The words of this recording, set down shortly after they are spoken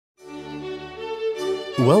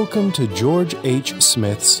Welcome to George H.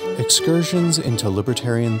 Smith's Excursions into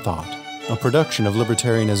Libertarian Thought, a production of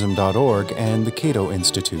Libertarianism.org and the Cato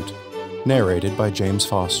Institute, narrated by James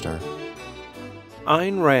Foster.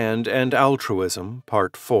 Ayn Rand and Altruism,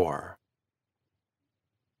 Part 4.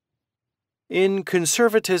 In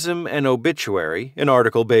Conservatism and Obituary, an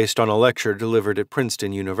article based on a lecture delivered at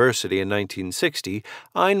Princeton University in 1960,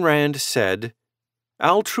 Ayn Rand said,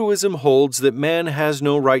 "Altruism holds that man has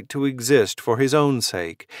no right to exist for his own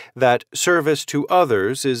sake, that service to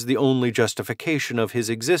others is the only justification of his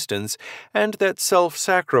existence, and that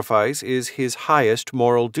self-sacrifice is his highest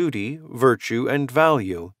moral duty, virtue, and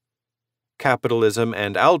value. Capitalism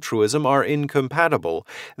and altruism are incompatible.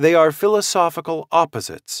 They are philosophical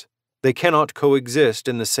opposites. They cannot coexist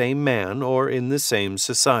in the same man or in the same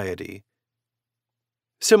society."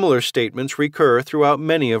 Similar statements recur throughout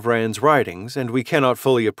many of Rand's writings, and we cannot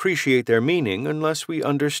fully appreciate their meaning unless we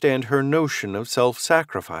understand her notion of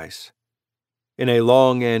self-sacrifice. In a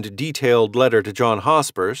long and detailed letter to John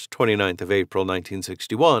Hospers, 29th of April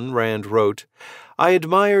 1961, Rand wrote, "I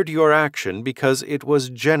admired your action because it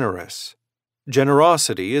was generous.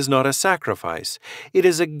 Generosity is not a sacrifice. It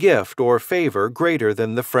is a gift or favor greater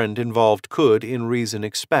than the friend involved could in reason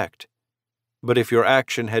expect. But if your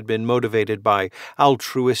action had been motivated by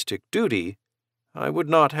altruistic duty, I would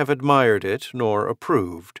not have admired it nor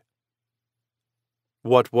approved."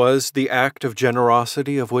 What was the act of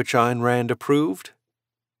generosity of which Ayn Rand approved?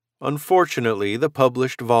 Unfortunately, the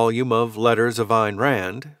published volume of Letters of Ayn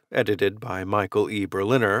Rand, edited by Michael E.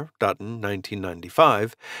 Berliner, Dutton,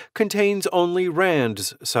 1995, contains only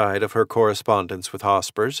Rand's side of her correspondence with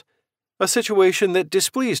Hospers, a situation that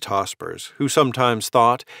displeased Hospers, who sometimes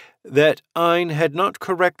thought that Ayn had not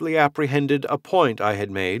correctly apprehended a point I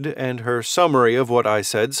had made, and her summary of what I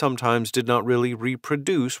said sometimes did not really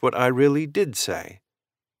reproduce what I really did say.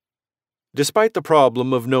 Despite the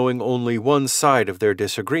problem of knowing only one side of their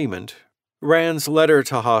disagreement, Rand's letter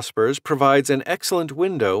to Hospers provides an excellent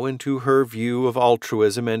window into her view of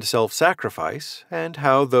altruism and self-sacrifice, and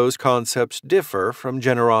how those concepts differ from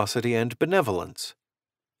generosity and benevolence.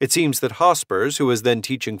 It seems that Hospers, who was then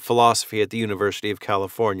teaching philosophy at the University of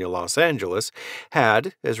California, Los Angeles,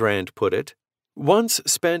 had, as Rand put it, once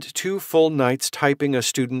spent 2 full nights typing a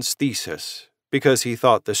student's thesis, because he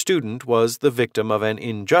thought the student was the victim of an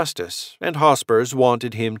injustice, and Hospers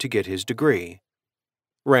wanted him to get his degree.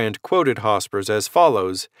 Rand quoted Hospers as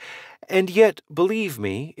follows, "And yet, believe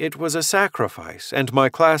me, it was a sacrifice, and my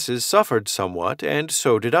classes suffered somewhat, and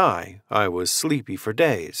so did I. I was sleepy for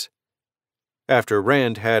days." After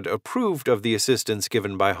Rand had approved of the assistance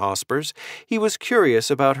given by Hospers, he was curious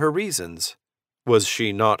about her reasons. Was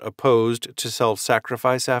she not opposed to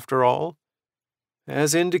self-sacrifice after all?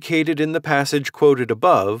 As indicated in the passage quoted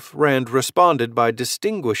above, Rand responded by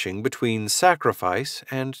distinguishing between sacrifice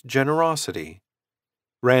and generosity.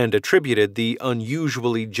 Rand attributed the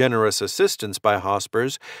unusually generous assistance by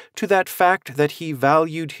Hospers to that fact that he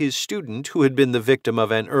valued his student who had been the victim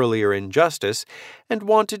of an earlier injustice and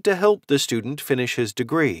wanted to help the student finish his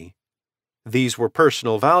degree. These were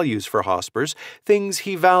personal values for Hospers, things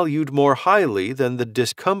he valued more highly than the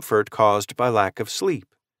discomfort caused by lack of sleep.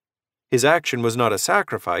 His action was not a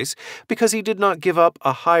sacrifice because he did not give up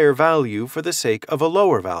a higher value for the sake of a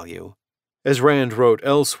lower value. As Rand wrote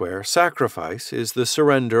elsewhere, sacrifice is the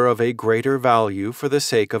surrender of a greater value for the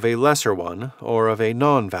sake of a lesser one or of a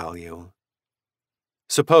non-value.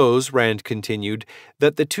 Suppose, Rand continued,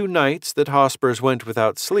 that the 2 nights that Hospers went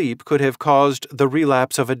without sleep could have caused the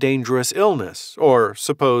relapse of a dangerous illness, or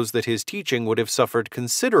suppose that his teaching would have suffered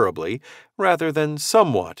considerably rather than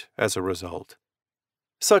somewhat as a result.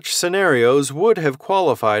 Such scenarios would have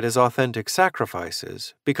qualified as authentic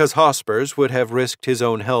sacrifices, because Hospers would have risked his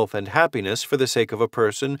own health and happiness for the sake of a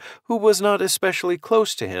person who was not especially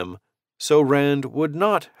close to him, so Rand would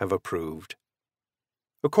not have approved.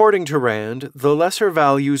 According to Rand, the lesser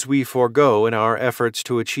values we forego in our efforts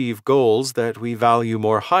to achieve goals that we value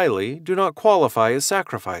more highly do not qualify as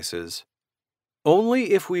sacrifices.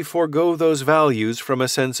 Only if we forego those values from a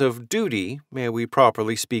sense of duty may we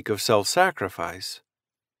properly speak of self-sacrifice.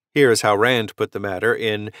 Here is how Rand put the matter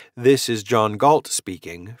in This is John Galt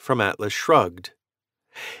Speaking from Atlas Shrugged.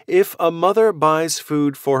 "If a mother buys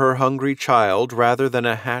food for her hungry child rather than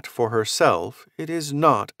a hat for herself, it is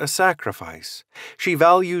not a sacrifice. She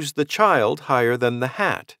values the child higher than the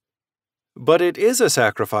hat. But it is a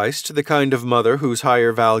sacrifice to the kind of mother whose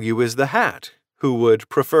higher value is the hat, who would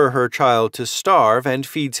prefer her child to starve and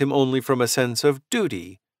feeds him only from a sense of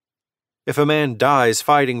duty. If a man dies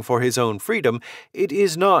fighting for his own freedom, it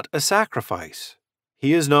is not a sacrifice.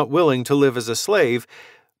 He is not willing to live as a slave,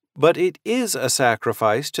 but it is a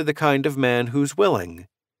sacrifice to the kind of man who's willing.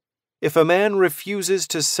 If a man refuses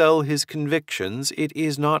to sell his convictions, it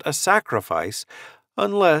is not a sacrifice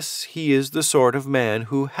unless he is the sort of man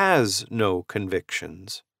who has no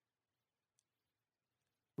convictions.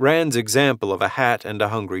 Rand's example of a hat and a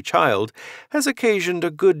hungry child has occasioned a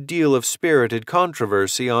good deal of spirited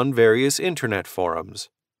controversy on various internet forums.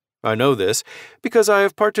 I know this because I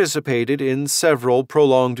have participated in several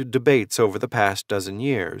prolonged debates over the past dozen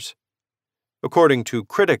years. According to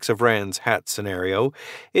critics of Rand's hat scenario,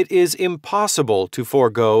 it is impossible to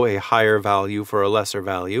forego a higher value for a lesser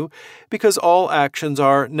value because all actions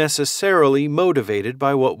are necessarily motivated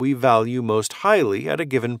by what we value most highly at a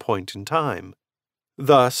given point in time.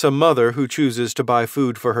 Thus, a mother who chooses to buy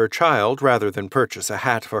food for her child rather than purchase a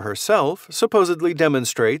hat for herself supposedly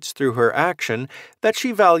demonstrates through her action that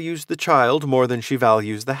she values the child more than she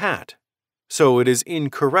values the hat. So it is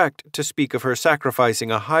incorrect to speak of her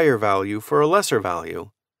sacrificing a higher value for a lesser value.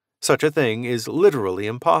 Such a thing is literally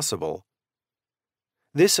impossible.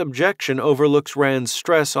 This objection overlooks Rand's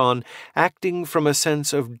stress on acting from a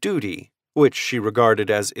sense of duty, which she regarded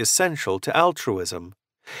as essential to altruism.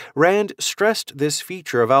 Rand stressed this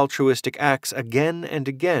feature of altruistic acts again and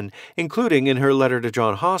again, including in her letter to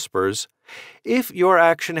John Hospers. If your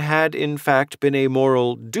action had in fact been a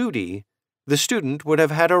moral duty, the student would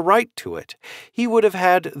have had a right to it. He would have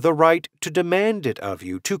had the right to demand it of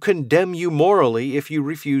you, to condemn you morally if you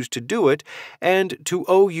refused to do it, and to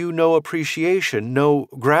owe you no appreciation, no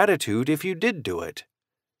gratitude if you did do it.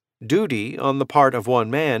 Duty on the part of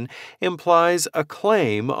one man implies a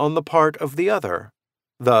claim on the part of the other.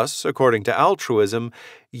 Thus, according to altruism,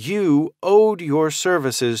 you owed your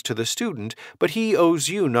services to the student, but he owes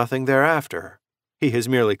you nothing thereafter. He has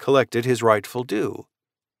merely collected his rightful due.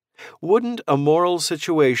 Wouldn't a moral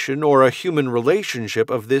situation or a human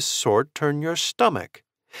relationship of this sort turn your stomach?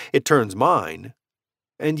 It turns mine.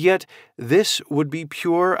 And yet, this would be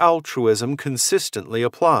pure altruism consistently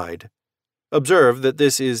applied. Observe that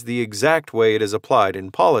this is the exact way it is applied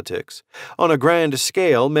in politics. On a grand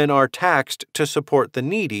scale, men are taxed to support the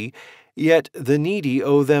needy, yet the needy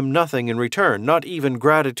owe them nothing in return, not even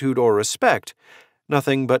gratitude or respect,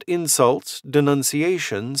 nothing but insults,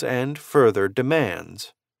 denunciations, and further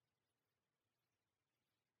demands.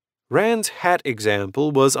 Rand's hat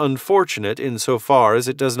example was unfortunate insofar as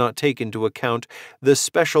it does not take into account the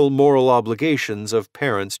special moral obligations of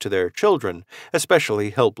parents to their children,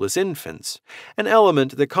 especially helpless infants, an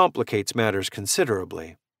element that complicates matters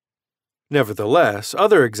considerably. Nevertheless,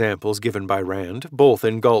 other examples given by Rand, both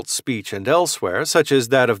in Galt's speech and elsewhere, such as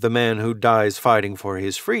that of the man who dies fighting for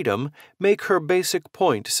his freedom, make her basic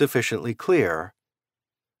point sufficiently clear.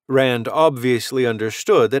 Rand obviously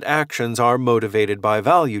understood that actions are motivated by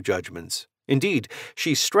value judgments. Indeed,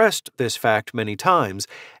 she stressed this fact many times,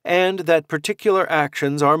 and that particular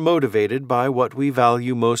actions are motivated by what we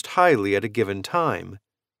value most highly at a given time.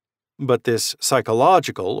 But this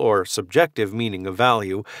psychological or subjective meaning of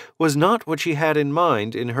value was not what she had in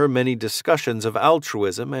mind in her many discussions of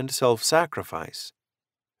altruism and self-sacrifice.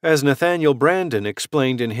 As Nathaniel Branden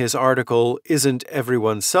explained in his article Isn't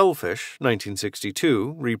Everyone Selfish,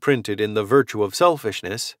 1962, reprinted in The Virtue of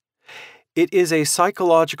Selfishness, it is a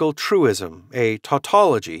psychological truism, a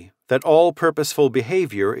tautology, that all purposeful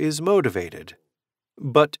behavior is motivated.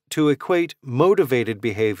 But to equate motivated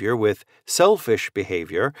behavior with selfish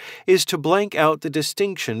behavior is to blank out the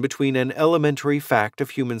distinction between an elementary fact of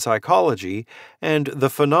human psychology and the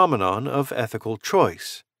phenomenon of ethical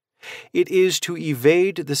choice. It is to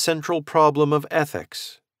evade the central problem of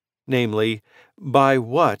ethics, namely, by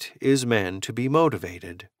what is man to be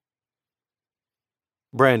motivated?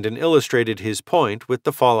 Branden illustrated his point with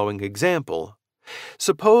the following example.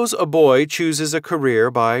 Suppose a boy chooses a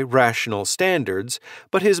career by rational standards,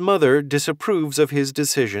 but his mother disapproves of his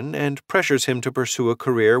decision and pressures him to pursue a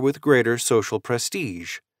career with greater social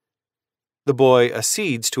prestige. The boy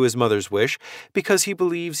accedes to his mother's wish because he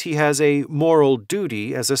believes he has a moral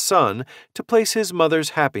duty as a son to place his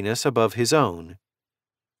mother's happiness above his own.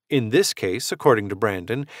 In this case, according to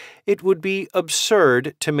Branden, it would be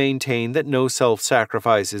absurd to maintain that no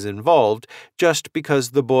self-sacrifice is involved just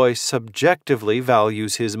because the boy subjectively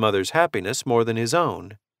values his mother's happiness more than his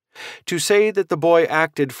own. To say that the boy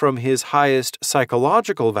acted from his highest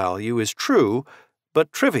psychological value is true,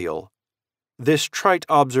 but trivial. This trite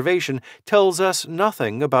observation tells us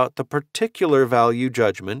nothing about the particular value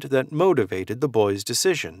judgment that motivated the boy's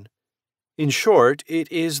decision. In short,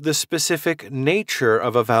 it is the specific nature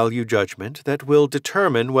of a value judgment that will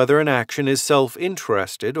determine whether an action is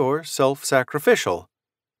self-interested or self-sacrificial.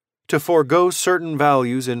 To forego certain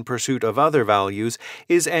values in pursuit of other values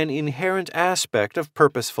is an inherent aspect of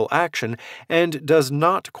purposeful action and does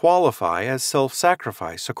not qualify as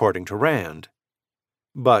self-sacrifice, according to Rand.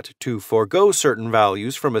 But to forego certain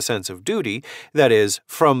values from a sense of duty, that is,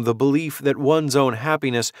 from the belief that one's own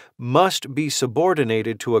happiness must be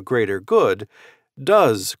subordinated to a greater good,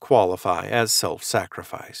 does qualify as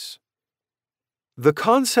self-sacrifice. The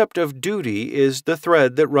concept of duty is the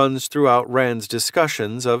thread that runs throughout Rand's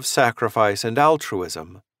discussions of sacrifice and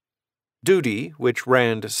altruism. Duty, which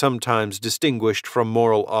Rand sometimes distinguished from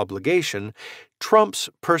moral obligation, trumps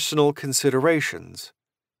personal considerations.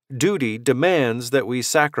 Duty demands that we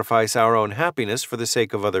sacrifice our own happiness for the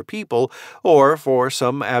sake of other people or for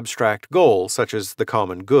some abstract goal such as the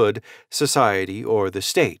common good, society, or the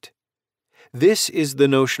state. This is the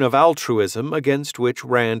notion of altruism against which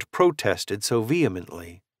Rand protested so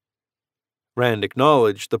vehemently. Rand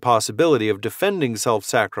acknowledged the possibility of defending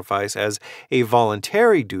self-sacrifice as a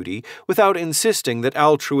voluntary duty without insisting that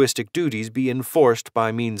altruistic duties be enforced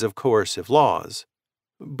by means of coercive laws.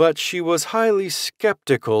 But she was highly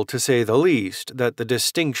skeptical, to say the least, that the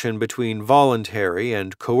distinction between voluntary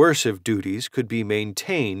and coercive duties could be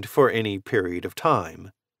maintained for any period of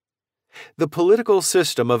time. The political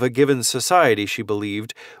system of a given society, she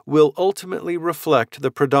believed, will ultimately reflect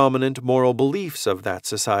the predominant moral beliefs of that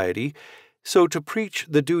society, so to preach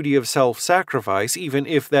the duty of self-sacrifice, even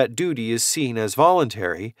if that duty is seen as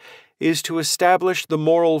voluntary, is to establish the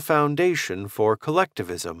moral foundation for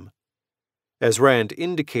collectivism. As Rand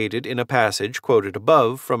indicated in a passage quoted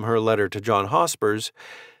above from her letter to John Hospers,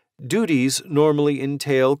 duties normally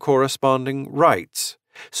entail corresponding rights.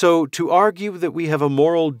 So, to argue that we have a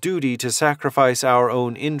moral duty to sacrifice our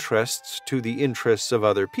own interests to the interests of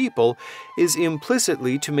other people is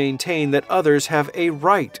implicitly to maintain that others have a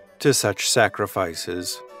right to such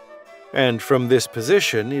sacrifices. And from this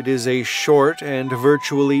position, it is a short and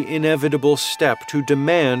virtually inevitable step to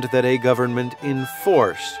demand that a government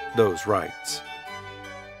enforce those rights.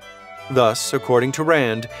 Thus, according to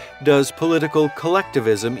Rand, does political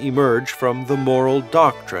collectivism emerge from the moral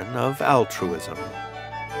doctrine of altruism.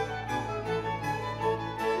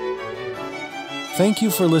 Thank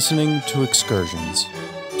you for listening to Excursions.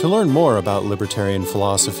 To learn more about libertarian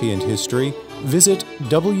philosophy and history, visit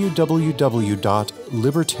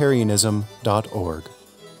www.Libertarianism.org.